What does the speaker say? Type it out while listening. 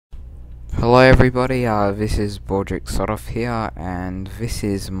Hello everybody, this is Baldrick sodoff here, and this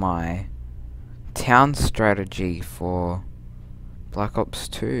is my town strategy for Black Ops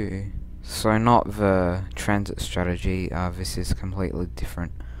 2. So not the transit strategy, this is completely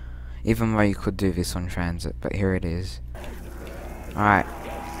different. Even though you could do this on transit, but here it is. Alright,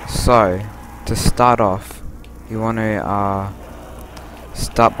 so to start off, you want to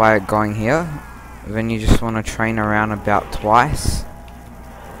start by going here. Then you just want to train around about twice.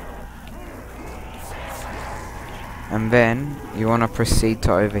 And then you want to proceed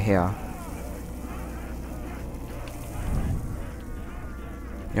to over here.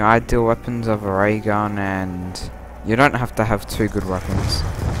 Your ideal weapons are the ray gun, and you don't have to have two good weapons.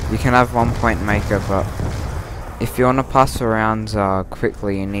 You can have 1 point maker, but if you want to pass the rounds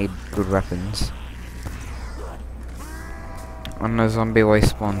quickly, you need good weapons. And the zombie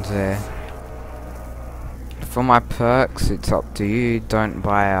waste spawns there. For my perks, it's up to you. Don't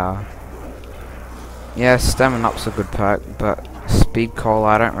buy yeah, Stamina Up's a good perk, but Speed Cola,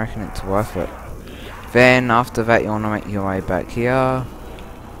 I don't reckon it's worth it. Then, after that, you want to make your way back here.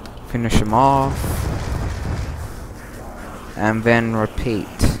 Finish them off. And then repeat.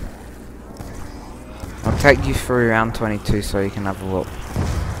 I'll take you through round 22 so you can have a look.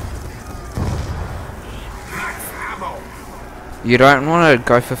 You don't want to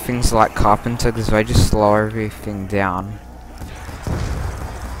go for things like Carpenter because they just slow everything down.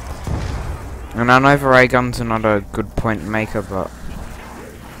 And I know the ray guns are not a good point maker, but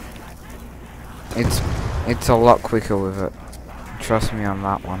it's a lot quicker with it. Trust me on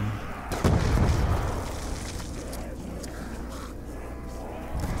that one.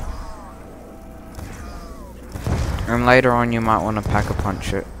 And later on you might want to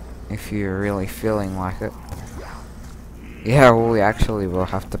pack-a-punch it if you're really feeling like it. Yeah, well, we actually will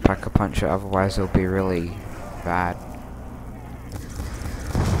have to pack-a-punch it, otherwise it'll be really bad.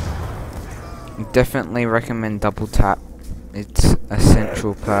 Definitely recommend double tap. It's a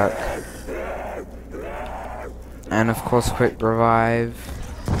central perk. And of course quick revive.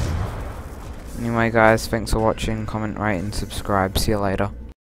 Anyway guys, thanks for watching, comment, rate and subscribe. See you later.